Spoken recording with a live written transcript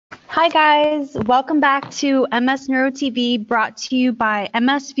Hi guys, welcome back to MS Neuro TV, brought to you by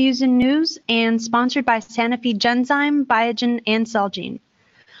MS Fusion News and sponsored by Sanofi-Genzyme, Biogen, and Celgene.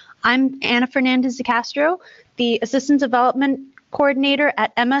 I'm Anna Fernandez de Castro, the Assistant Development Coordinator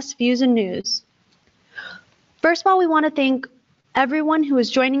at MS Fusion News. First of all, we want to thank everyone who is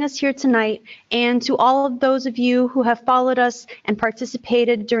joining us here tonight and to all of those of you who have followed us and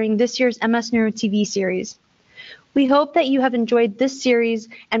participated during this year's MS Neuro TV series. We hope that you have enjoyed this series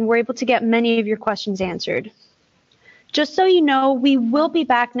and were able to get many of your questions answered. Just so you know, we will be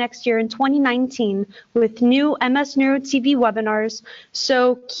back next year in 2019 with new MS Neuro TV webinars,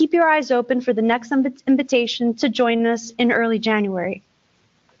 so keep your eyes open for the next invitation to join us in early January.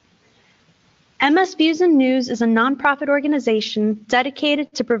 MS Fusion News is a nonprofit organization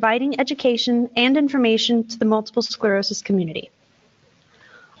dedicated to providing education and information to the multiple sclerosis community.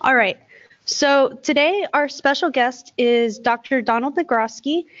 All right. So today our special guest is Dr. Donald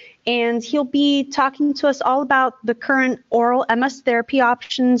Negroski, and he'll be talking to us all about the current oral MS therapy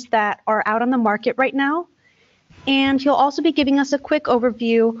options that are out on the market right now. And he'll also be giving us a quick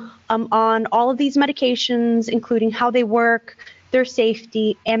overview on all of these medications, including how they work, their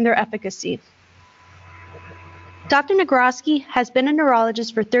safety, and their efficacy. Dr. Negroski has been a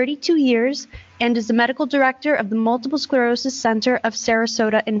neurologist for 32 years and is the medical director of the Multiple Sclerosis Center of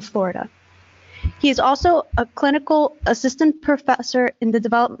Sarasota in Florida. He is also a clinical assistant professor in the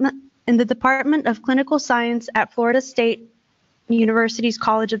Department of Clinical Science at Florida State University's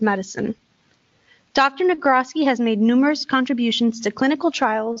College of Medicine. Dr. Negroski has made numerous contributions to clinical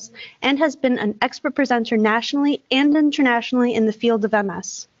trials and has been an expert presenter nationally and internationally in the field of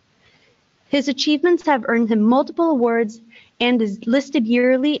MS. His achievements have earned him multiple awards and is listed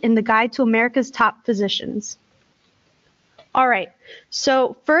yearly in the Guide to America's Top Physicians. All right,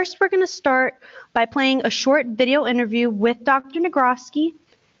 so first we're going to start by playing a short video interview with Dr. Negroski,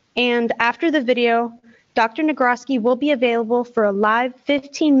 and after the video, Dr. Negroski will be available for a live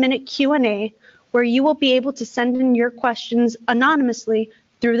 15-minute Q&A where you will be able to send in your questions anonymously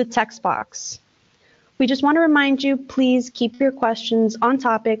through the text box. We just want to remind you, please keep your questions on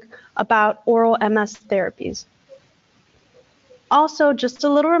topic about oral MS therapies. Also, just a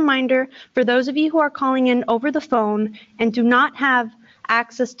little reminder for those of you who are calling in over the phone and do not have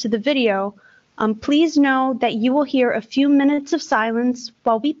access to the video, please know that you will hear a few minutes of silence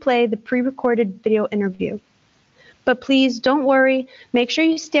while we play the pre-recorded video interview. But please don't worry, make sure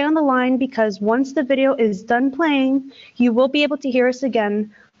you stay on the line because once the video is done playing, you will be able to hear us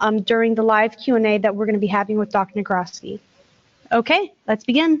again during the live Q&A that we're going to be having with Dr. Negroski. Okay, let's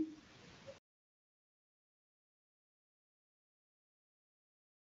begin.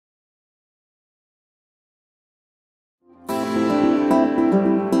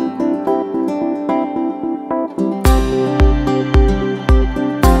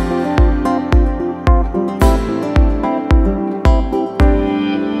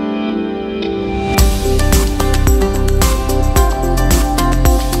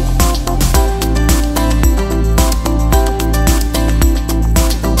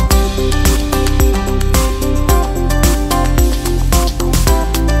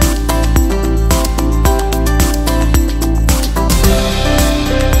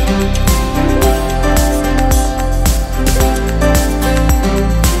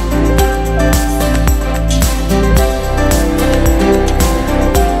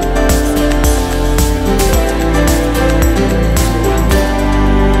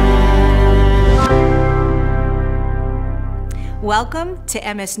 Welcome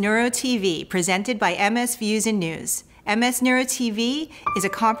to MS Neuro TV, presented by MS Fusion News. MS Neuro TV is a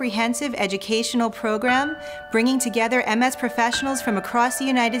comprehensive educational program bringing together MS professionals from across the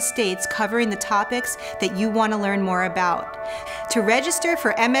United States covering the topics that you want to learn more about. To register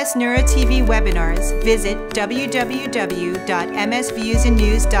for MS Neuro TV webinars, visit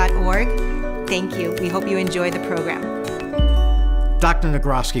www.msfusionnews.org. Thank you. We hope you enjoy the program. Dr.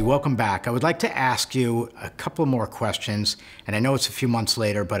 Negroski, welcome back. I would like to ask you a couple more questions, and I know it's a few months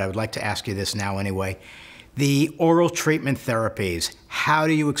later, but I would like to ask you this now anyway. The oral treatment therapies, how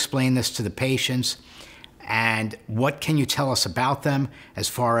do you explain this to the patients, and what can you tell us about them as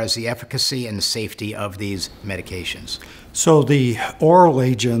far as the efficacy and the safety of these medications? So the oral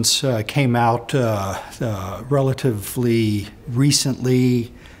agents came out relatively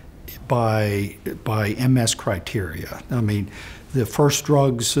recently by MS criteria. I mean, the first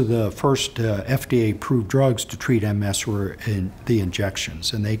drugs, the first FDA-approved drugs to treat MS were in the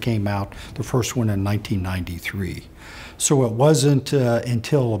injections, and they came out, the first one in 1993. So it wasn't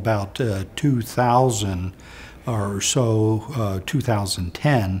until about 2000 or so,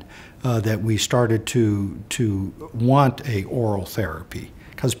 2010, that we started to want a oral therapy.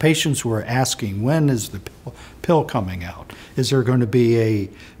 because patients were asking, when is the pill coming out? Is there going to be a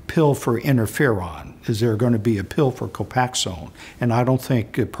pill for interferon? Is there going to be a pill for Copaxone? And I don't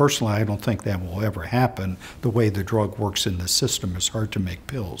think, personally, I don't think that will ever happen. The way the drug works in the system, it's hard to make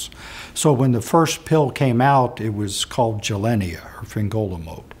pills. So when the first pill came out, it was called Gilenya or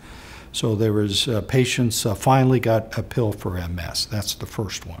fingolimod. So there was patients finally got a pill for MS. That's the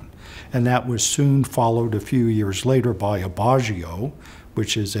first one. And that was soon followed a few years later by Aubagio,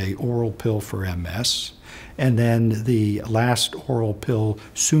 which is an oral pill for MS. And then the last oral pill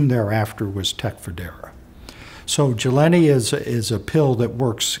soon thereafter was Tecfidera. So Gilenya is a pill that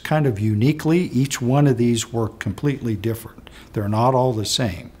works kind of uniquely. Each one of these work completely different. They're not all the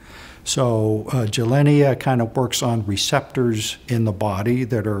same. So Gilenya kind of works on receptors in the body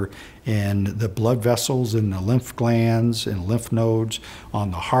that are in the blood vessels, in the lymph glands and lymph nodes, on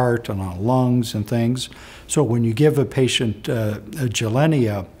the heart and on lungs and things. So when you give a patient a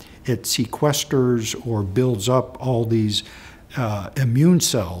Gilenya, it sequesters or builds up all these immune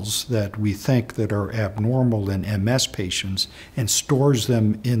cells that we think that are abnormal in MS patients and stores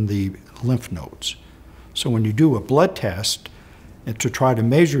them in the lymph nodes. So when you do a blood test, and to try to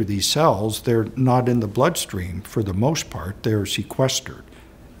measure these cells, they're not in the bloodstream for the most part. They're sequestered.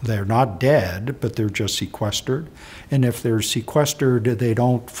 They're not dead, but they're just sequestered. And if they're sequestered, they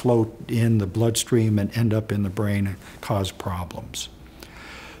don't float in the bloodstream and end up in the brain and cause problems.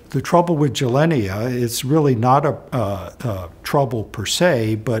 The trouble with Gilenya, it's really not a trouble per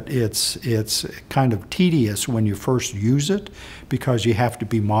se, but it's kind of tedious when you first use it because you have to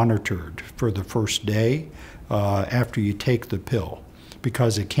be monitored for the first day after you take the pill,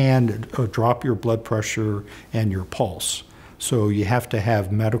 because it can drop your blood pressure and your pulse. So you have to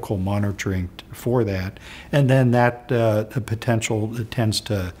have medical monitoring for that, and then that the potential tends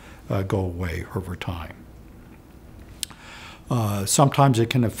to go away over time. Sometimes it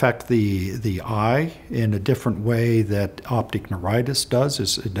can affect the eye in a different way that optic neuritis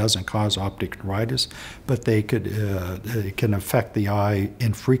does. It doesn't cause optic neuritis, but it can affect the eye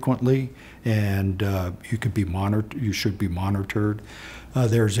infrequently, and you should be monitored.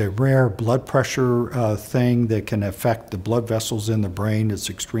 There's a rare blood pressure thing that can affect the blood vessels in the brain. It's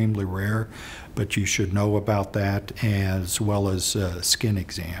extremely rare, but you should know about that, as well as skin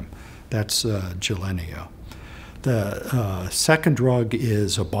exam. That's Gilenya. The second drug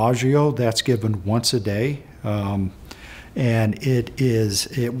is Aubagio. That's given once a day, and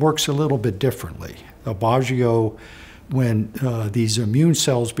it works a little bit differently. Aubagio, when these immune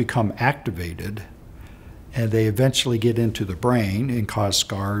cells become activated, and they eventually get into the brain and cause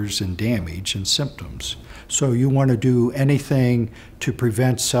scars and damage and symptoms. So you want to do anything to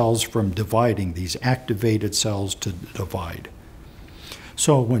prevent cells from dividing, these activated cells to divide.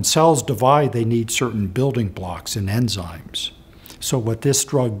 So when cells divide, they need certain building blocks and enzymes. So what this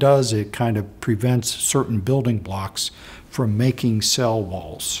drug does, it kind of prevents certain building blocks from making cell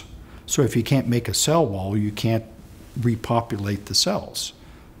walls. So if you can't make a cell wall, you can't repopulate the cells.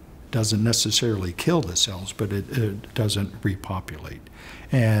 It doesn't necessarily kill the cells, but it doesn't repopulate.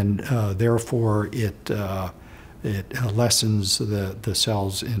 And therefore, it lessens the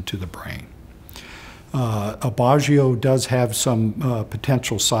cells into the brain. Aubagio does have some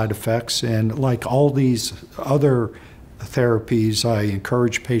potential side effects, and like all these other therapies, I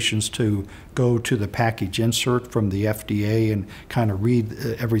encourage patients to go to the package insert from the FDA and kind of read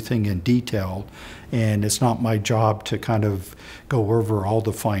everything in detail. And it's not my job to kind of go over all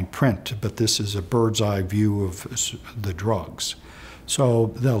the fine print, but this is a bird's eye view of the drugs.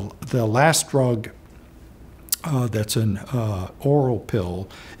 So the last drug that's an oral pill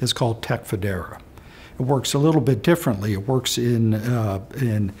is called Tecfidera. It works a little bit differently. It works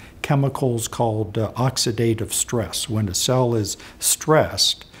in chemicals called oxidative stress. When a cell is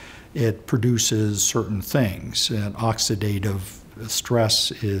stressed, it produces certain things, and oxidative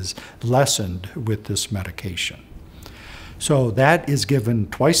stress is lessened with this medication. So that is given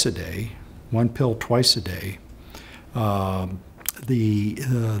twice a day, one pill twice a day.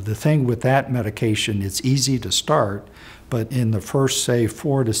 The thing with that medication, it's easy to start, but in the first, say,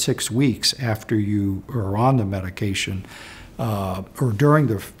 4 to 6 weeks after you are on the medication, or during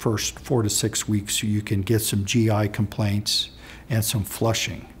the first 4 to 6 weeks, you can get some GI complaints and some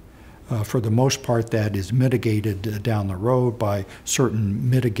flushing. For the most part, that is mitigated down the road by certain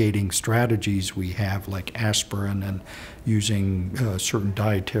mitigating strategies we have, like aspirin and using certain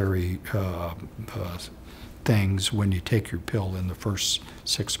dietary things when you take your pill in the first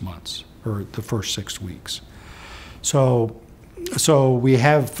 6 months or the first 6 weeks. So we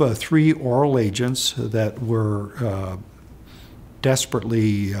have 3 oral agents that were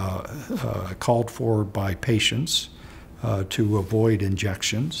desperately called for by patients. to avoid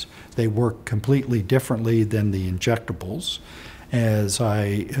injections. They work completely differently than the injectables. As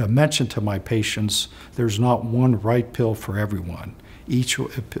I mentioned to my patients, there's not one right pill for everyone. Each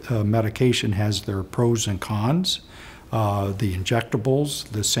medication has their pros and cons. The injectables,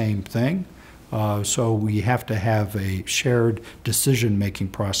 the same thing. So we have to have a shared decision-making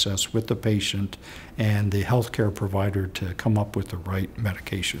process with the patient and the healthcare provider to come up with the right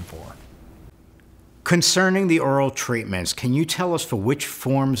medication for. Concerning the oral treatments, can you tell us for which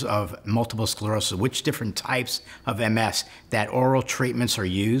forms of multiple sclerosis, which different types of MS, that oral treatments are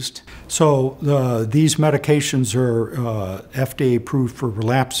used? So these medications are FDA approved for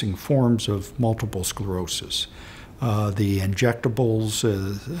relapsing forms of multiple sclerosis. The injectables,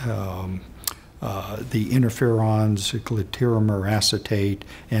 the interferons, glatiramer acetate,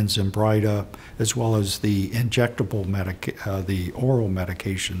 and Zimbrida, as well as the injectable the oral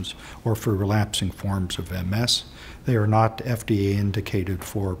medications, or for relapsing forms of MS. They are not FDA indicated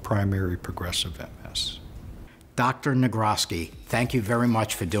for primary progressive MS. Dr. Negroski, thank you very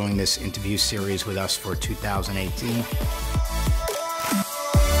much for doing this interview series with us for 2018.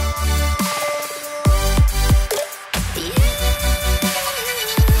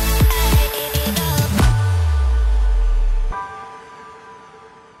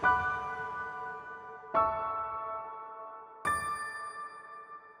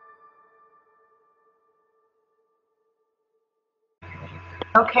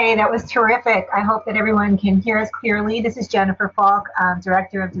 Okay, that was terrific. I hope that everyone can hear us clearly. This is Jennifer Falk,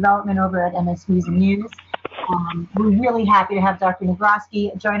 Director of Development over at MS News. We're really happy to have Dr.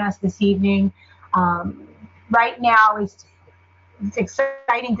 Negroski join us this evening. Right now, it's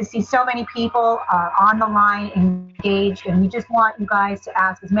exciting to see so many people on the line engaged, and we just want you guys to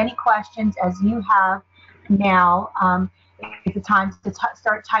ask as many questions as you have now. It's the time to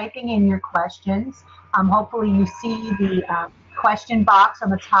start typing in your questions. Hopefully you see the question box on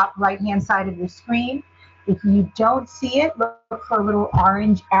the top right-hand side of your screen. If you don't see it, look for a little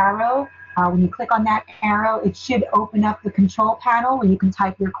orange arrow. When you click on that arrow, it should open up the control panel where you can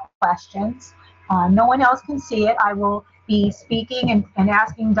type your questions. No one else can see it. I will be speaking and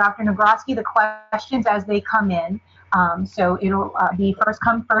asking Dr. Negroski the questions as they come in. So it'll be first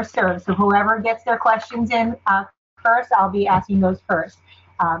come, first served. So whoever gets their questions in first, I'll be asking those first.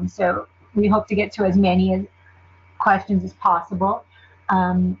 So we hope to get to as many questions as possible.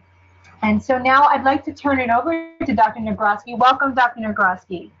 And so now I'd like to turn it over to Dr. Negroski. Welcome, Dr.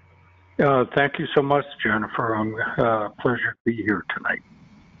 Negroski. Thank you so much, Jennifer. Pleasure to be here tonight.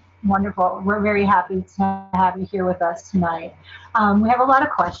 Wonderful. We're very happy to have you here with us tonight. We have a lot of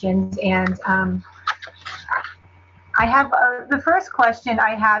questions, and I have the first question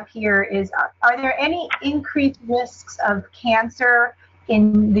I have here is, are there any increased risks of cancer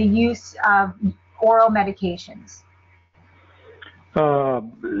in the use of oral medications?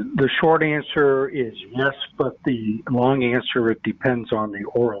 The short answer is yes, but the long answer, it depends on the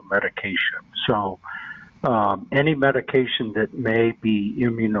oral medication. So any medication that may be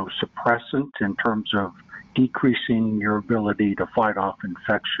immunosuppressant in terms of decreasing your ability to fight off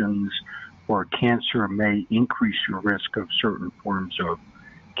infections or cancer may increase your risk of certain forms of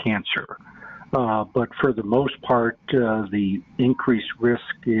cancer. But for the most part, the increased risk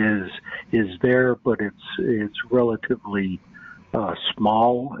is there, but it's relatively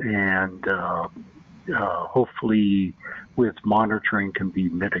small, and hopefully with monitoring can be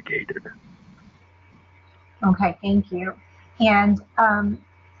mitigated. Okay, thank you. And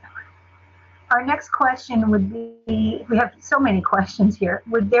our next question would be, we have so many questions here.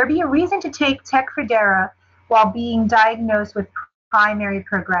 Would there be a reason to take Tecfidera while being diagnosed with primary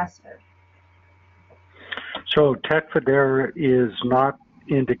progressive? So Tecfidera is not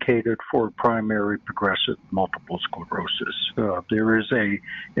indicated for primary progressive multiple sclerosis. There is an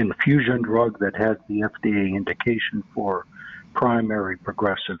infusion drug that has the FDA indication for primary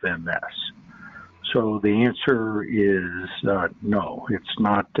progressive MS. So the answer is no, it's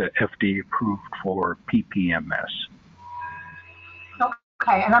not FDA approved for PPMS.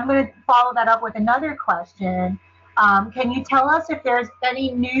 Okay, and I'm going to follow that up with another question. Can you tell us if there's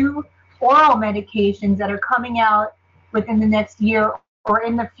any new oral medications that are coming out within the next year or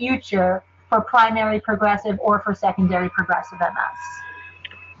in the future for primary progressive or for secondary progressive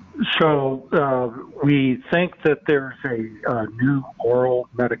MS? So we think that there's a new oral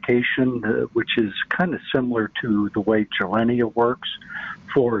medication which is kind of similar to the way Gilenya works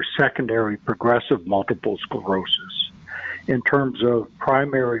for secondary progressive multiple sclerosis. In terms of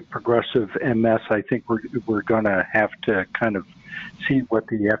primary progressive MS, I think we're going to have to kind of see what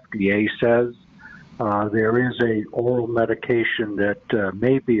the FDA says. There is a oral medication that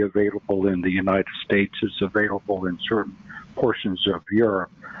may be available in the United States. It's available in certain portions of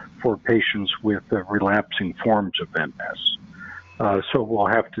Europe for patients with relapsing forms of MS. So we'll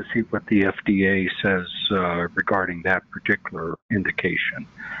have to see what the FDA says regarding that particular indication.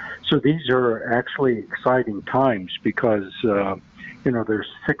 So these are actually exciting times because,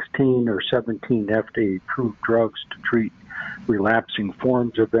 there's 16 or 17 FDA-approved drugs to treat relapsing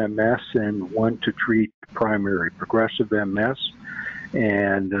forms of MS and one to treat primary progressive MS.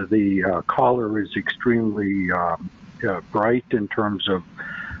 And the caller is extremely bright in terms of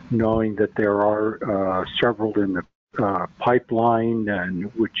knowing that there are several in the pipeline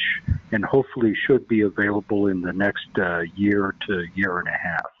and hopefully should be available in the next year to year and a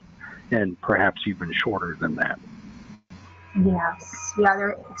half, and perhaps even shorter than that. Yes, yeah,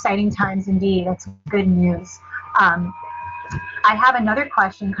 they're exciting times indeed. That's good news. I have another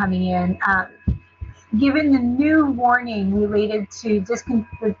question coming in. Given the new warning related to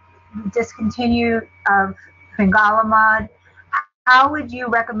discontinue of fingolimod, how would you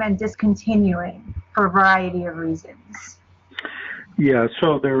recommend discontinuing for a variety of reasons? Yeah,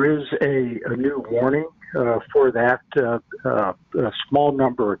 so there is a new warning for that. A small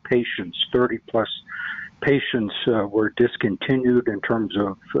number of patients, 30 plus patients, were discontinued in terms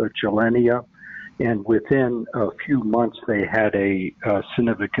of Gilenya, and within a few months they had a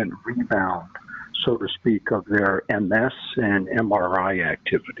significant rebound, so to speak, of their MS and MRI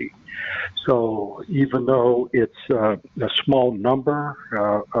activity. So even though it's a small number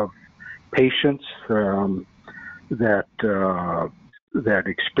of patients that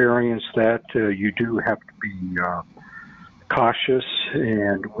experience that, you do have to be cautious.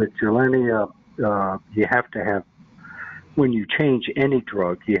 And with Gilenya, you have to have, when you change any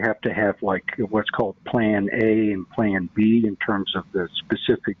drug, you have to have like what's called Plan A and Plan B in terms of the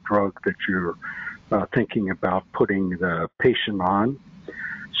specific drug that you're thinking about putting the patient on.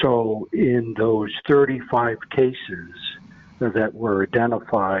 So in those 35 cases that were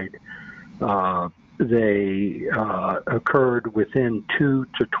identified, they occurred within 2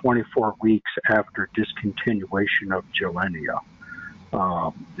 to 24 weeks after discontinuation of Gilenya.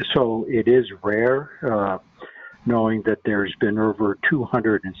 So it is rare, knowing that there's been over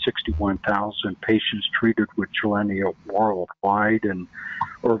 261,000 patients treated with Gilenya worldwide and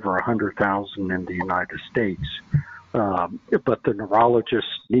over 100,000 in the United States. But the neurologist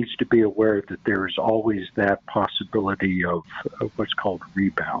needs to be aware that there is always that possibility of what's called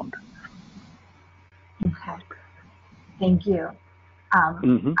rebound. Okay, thank you.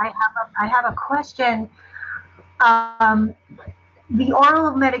 I have a question. The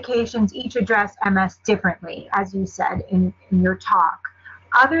oral medications each address MS differently, as you said in your talk.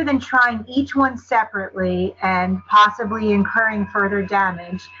 Other than trying each one separately and possibly incurring further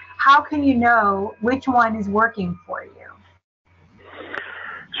damage, how can you know which one is working for you?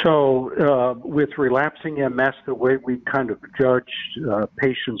 So with relapsing MS, the way we kind of judge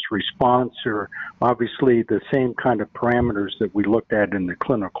patients' response are obviously the same kind of parameters that we looked at in the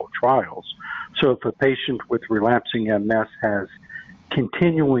clinical trials. So if a patient with relapsing MS has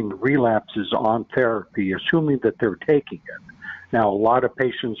continuing relapses on therapy, assuming that they're taking it. Now, a lot of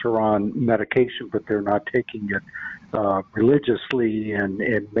patients are on medication, but they're not taking it religiously, and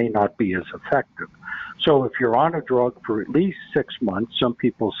it may not be as effective. So if you're on a drug for at least 6 months, some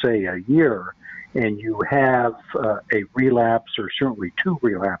people say a year, and you have a relapse or certainly 2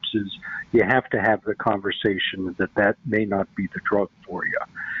 relapses, you have to have the conversation that that may not be the drug for you.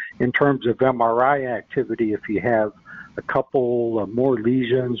 In terms of MRI activity, if you have a couple more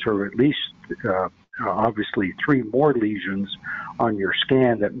lesions, or at least obviously 3 more lesions on your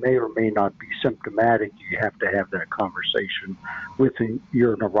scan that may or may not be symptomatic, you have to have that conversation with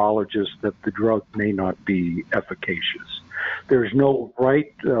your neurologist that the drug may not be efficacious. There's no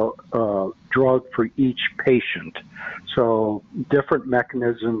right drug for each patient. So different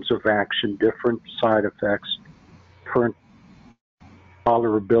mechanisms of action, different side effects, different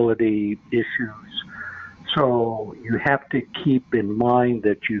tolerability issues. So you have to keep in mind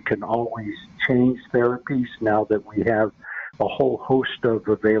that you can always change therapies now that we have a whole host of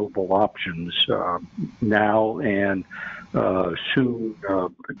available options now and soon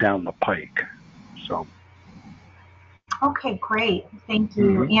down the pike. So. Okay, great. Thank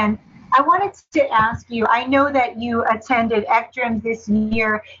you. And I wanted to ask you, I know that you attended ECTRIMS this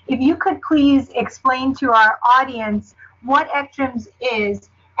year. If you could please explain to our audience what ECTRIMS is,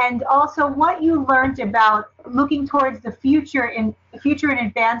 and also what you learned about looking towards the future and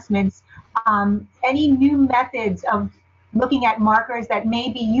advancements, any new methods of looking at markers that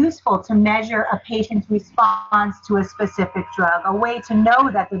may be useful to measure a patient's response to a specific drug, a way to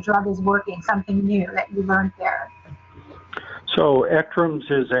know that the drug is working, something new that you learned there? So ECTRIMS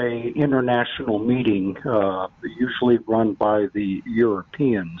is a international meeting, usually run by the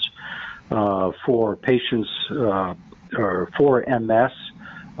Europeans, for patients or for MS,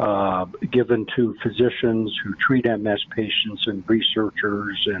 given to physicians who treat MS patients and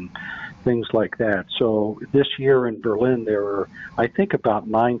researchers and things like that. So this year in Berlin, there were, I think, about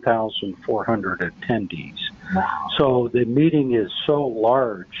 9,400 attendees. Wow. So the meeting is so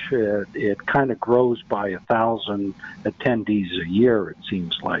large, it kind of grows by 1,000 attendees a year, it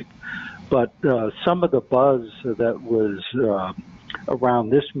seems like. But some of the buzz that was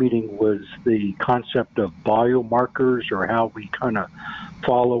around this meeting was the concept of biomarkers, or how we kind of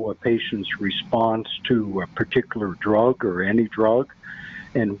follow a patient's response to a particular drug or any drug.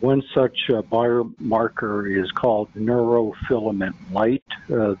 And one such biomarker is called neurofilament light.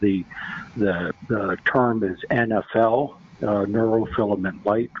 The term is NFL, neurofilament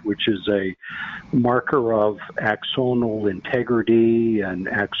light, which is a marker of axonal integrity and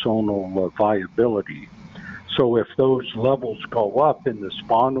axonal viability. So if those levels go up in the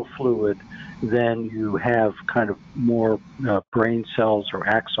spinal fluid, then you have kind of more brain cells or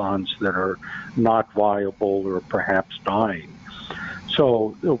axons that are not viable or perhaps dying.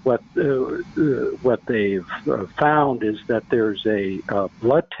 So what they've found is that there's a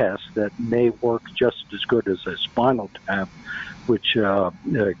blood test that may work just as good as a spinal tap, which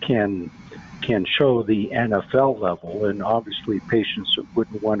can show the NFL level. And obviously patients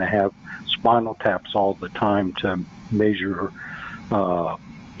wouldn't want to have spinal taps all the time to measure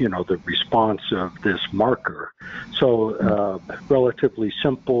the response of this marker. So relatively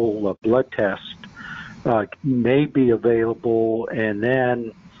simple blood test may be available, and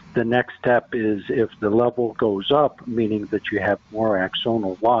then the next step is if the level goes up, meaning that you have more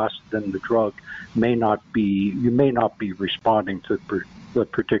axonal loss, then the drug may not be responding to the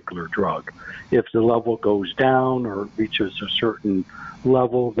particular drug. If the level goes down or reaches a certain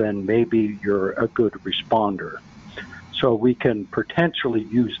level, then maybe you're a good responder. So we can potentially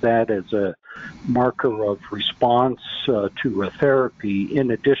use that as a marker of response to a therapy,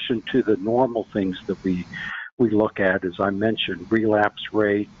 in addition to the normal things that we look at, as I mentioned, relapse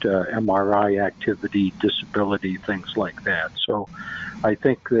rate, MRI activity, disability, things like that. So I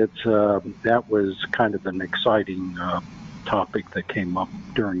think that was kind of an exciting topic that came up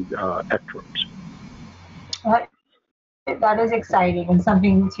during ECTRIMS. That is exciting, and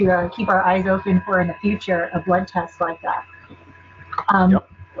something to keep our eyes open for in the future, a blood test like that. Yep.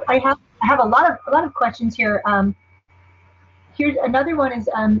 I have a lot of questions here. Here's another one. Is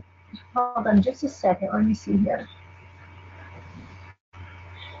hold on just a second. Let me see here.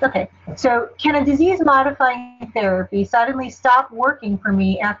 Okay, so can a disease-modifying therapy suddenly stop working for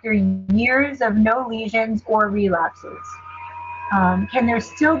me after years of no lesions or relapses? Can there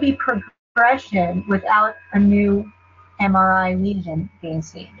still be progression without a new MRI lesion being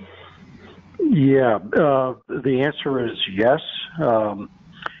seen? Yeah, the answer is yes.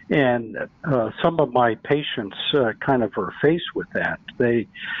 And some of my patients kind of are faced with that. They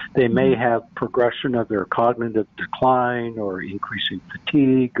may have progression of their cognitive decline, or increasing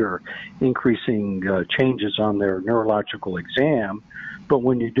fatigue, or increasing changes on their neurological exam. But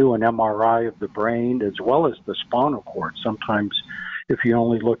when you do an MRI of the brain as well as the spinal cord, sometimes if you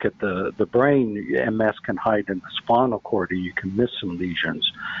only look at the brain, MS can hide in the spinal cord and you can miss some lesions.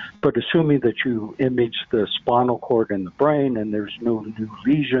 But assuming that you image the spinal cord and the brain and there's no new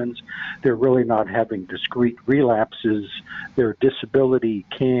lesions, they're really not having discrete relapses, their disability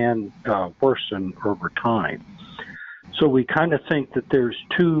can worsen over time. So we kind of think that there's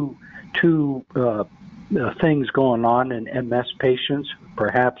two things going on in MS patients.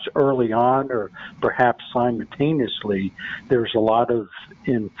 Perhaps early on, or perhaps simultaneously, there's a lot of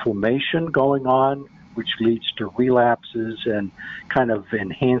inflammation going on, which leads to relapses and kind of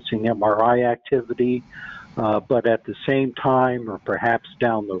enhancing MRI activity. But at the same time, or perhaps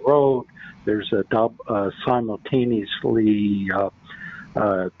down the road, there's a simultaneously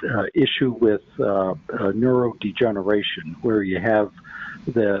issue with neurodegeneration, where you have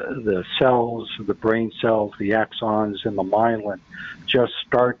the cells, the brain cells, the axons, and the myelin just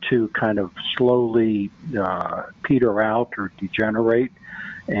start to kind of slowly peter out or degenerate,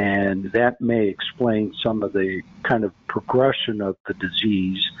 and that may explain some of the kind of progression of the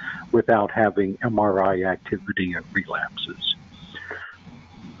disease without having MRI activity and relapses.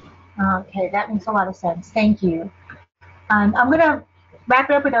 Okay, that makes a lot of sense. Thank you. I'm going to wrap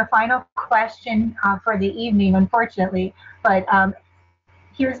it up with our final question for the evening, unfortunately, but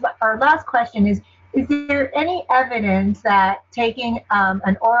here's our last question is, Is there any evidence that taking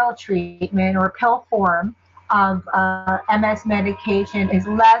an oral treatment or pill form of MS medication is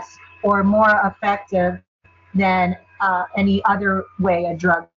less or more effective than any other way a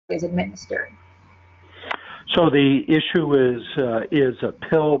drug is administered? So the issue is a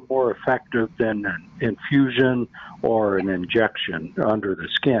pill more effective than an infusion or an injection under the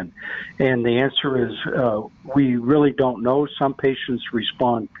skin? And the answer is we really don't know. Some patients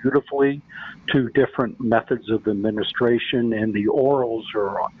respond beautifully to different methods of administration, and the orals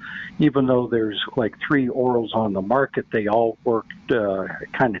are, even though there's like 3 orals on the market, they all work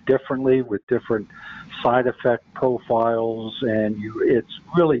kind of differently with different side effect profiles, and it's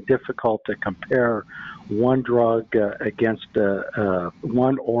really difficult to compare one drug against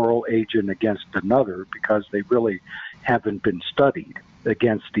one oral agent against another because they really haven't been studied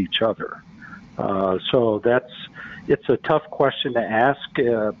against each other. So it's a tough question to ask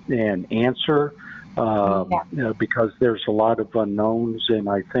and answer because there's a lot of unknowns, and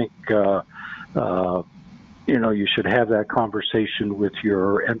I think you should have that conversation with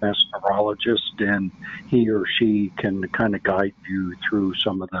your MS neurologist, and he or she can kind of guide you through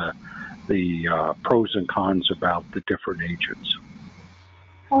some of the pros and cons about the different agents.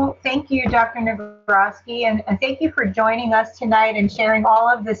 Well, thank you, Dr. Negroski, and thank you for joining us tonight and sharing all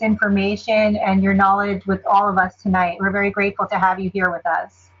of this information and your knowledge with all of us tonight. We're very grateful to have you here with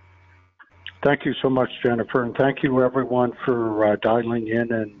us. Thank you so much, Jennifer, and thank you everyone for dialing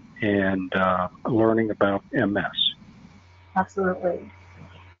in and learning about MS. Absolutely.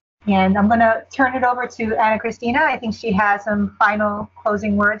 And I'm going to turn it over to Anna Christina. I think she has some final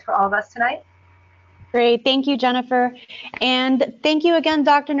closing words for all of us tonight. Great. Thank you, Jennifer. And thank you again,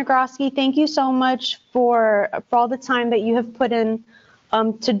 Dr. Negroski. Thank you so much for all the time that you have put in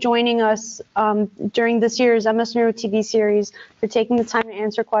to joining us during this year's MS Neuro TV series, for taking the time to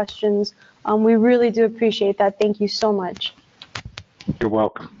answer questions. We really do appreciate that. Thank you so much. You're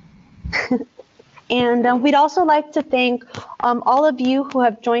welcome. And we'd also like to thank all of you who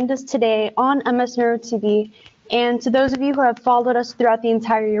have joined us today on MS Neuro TV, and to those of you who have followed us throughout the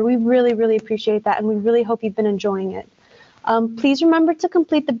entire year. We really, really appreciate that, and we really hope you've been enjoying it. Please remember to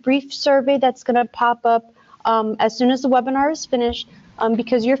complete the brief survey that's going to pop up as soon as the webinar is finished,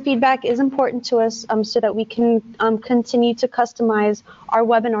 because your feedback is important to us so that we can continue to customize our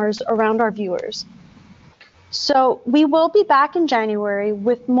webinars around our viewers. So we will be back in January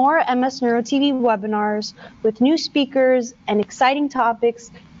with more MS Neuro TV webinars with new speakers and exciting topics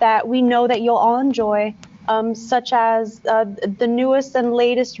that we know that you'll all enjoy, such as the newest and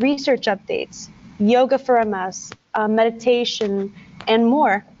latest research updates, yoga for MS, meditation, and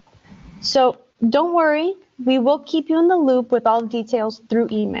more. So don't worry, we will keep you in the loop with all the details through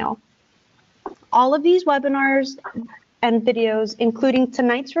email. All of these webinars and videos, including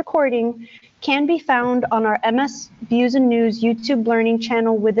tonight's recording, can be found on our MS Views and News YouTube Learning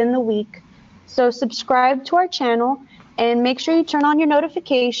channel within the week. So subscribe to our channel and make sure you turn on your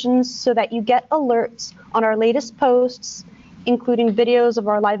notifications so that you get alerts on our latest posts, including videos of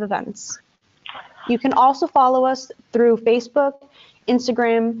our live events. You can also follow us through Facebook,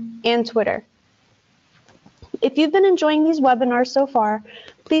 Instagram, and Twitter. If you've been enjoying these webinars so far,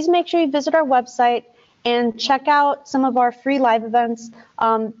 please make sure you visit our website and check out some of our free live events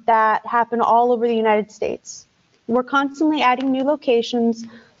that happen all over the United States. We're constantly adding new locations,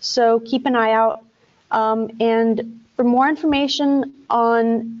 so keep an eye out. And for more information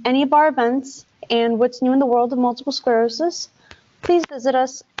on any of our events and what's new in the world of multiple sclerosis, please visit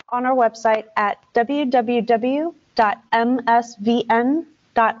us on our website at www.msvn.org.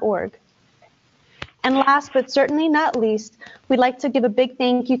 And last but certainly not least, we'd like to give a big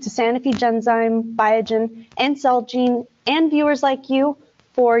thank you to Sanofi-Genzyme, Biogen, and Celgene, and viewers like you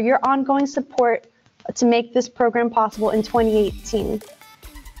for your ongoing support to make this program possible in 2018.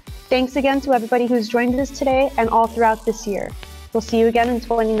 Thanks again to everybody who's joined us today and all throughout this year. We'll see you again in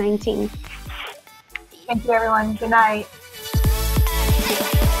 2019. Thank you, everyone. Good night.